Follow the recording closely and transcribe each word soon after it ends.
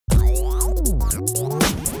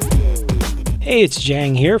Hey, it's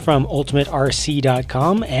Jang here from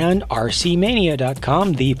UltimateRC.com and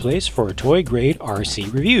RCmania.com, the place for toy-grade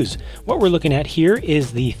RC reviews. What we're looking at here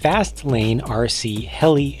is the Fast Lane RC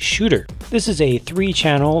Heli shooter. This is a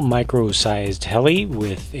 3-channel micro-sized heli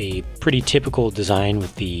with a pretty typical design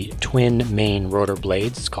with the twin main rotor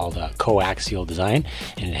blades. It's called a coaxial design,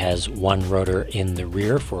 and it has one rotor in the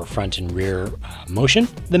rear for front and rear motion.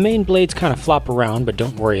 The main blades kind of flop around, but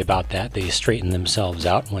don't worry about that. They straighten themselves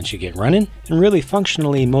out once you get running. And really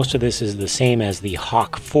functionally, most of this is the same as the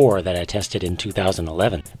Hawk 4 that I tested in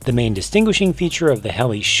 2011. The main distinguishing feature of the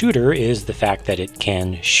Heli shooter is the fact that it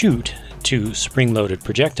can shoot 2 spring-loaded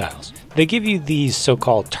projectiles. They give you these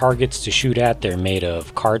so-called targets to shoot at. They're made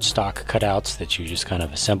of cardstock cutouts that you just kind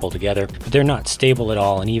of assemble together, but they're not stable at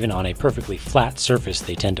all, and even on a perfectly flat surface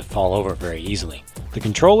they tend to fall over very easily. The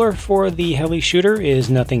controller for the Heli shooter is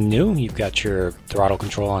nothing new. You've got your throttle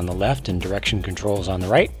control on the left and direction controls on the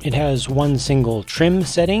right. It has one single trim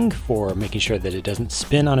setting for making sure that it doesn't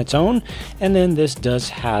spin on its own, and then this does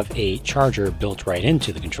have a charger built right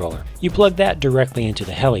into the controller. You plug that directly into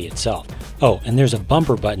the Heli itself. Oh, and there's a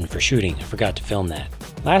bumper button for shooting. I forgot to film that.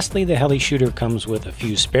 Lastly, the Heli shooter comes with a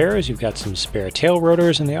few spares. You've got some spare tail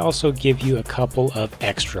rotors, and they also give you a couple of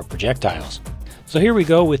extra projectiles. So here we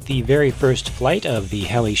go with the very first flight of the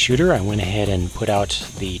Heli shooter. I went ahead and put out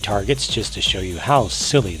the targets just to show you how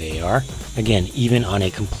silly they are. Again, even on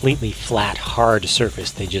a completely flat, hard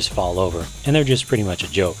surface, they just fall over, and they're just pretty much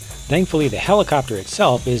a joke. Thankfully, the helicopter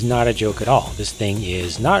itself is not a joke at all. This thing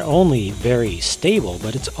is not only very stable,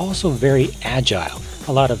 but it's also very agile.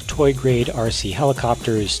 A lot of toy-grade RC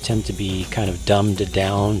helicopters tend to be kind of dumbed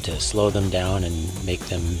down to slow them down and make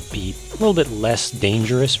them be a little bit less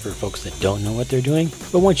dangerous for folks that don't know what they're doing.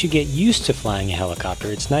 But once you get used to flying a helicopter,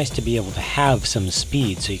 it's nice to be able to have some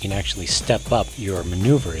speed so you can actually step up your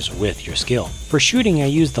maneuvers with your skill. For shooting, I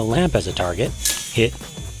use the lamp as a target. Hit.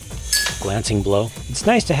 Glancing blow. It's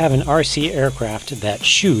nice to have an RC aircraft that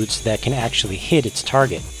shoots that can actually hit its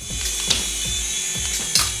target.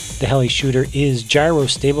 The Heli shooter is gyro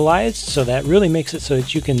stabilized, so that really makes it so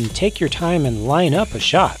that you can take your time and line up a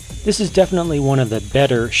shot. This is definitely one of the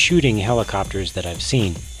better shooting helicopters that I've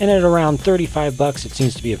seen, and at around $35 it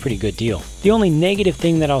seems to be a pretty good deal. The only negative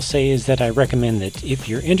thing that I'll say is that I recommend that if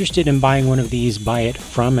you're interested in buying one of these, buy it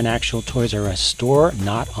from an actual Toys R Us store,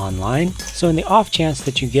 not online. So in the off chance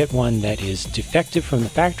that you get one that is defective from the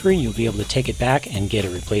factory, you'll be able to take it back and get a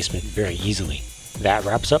replacement very easily. That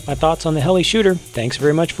wraps up my thoughts on the Heli shooter. Thanks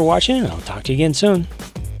very much for watching, and I'll talk to you again soon.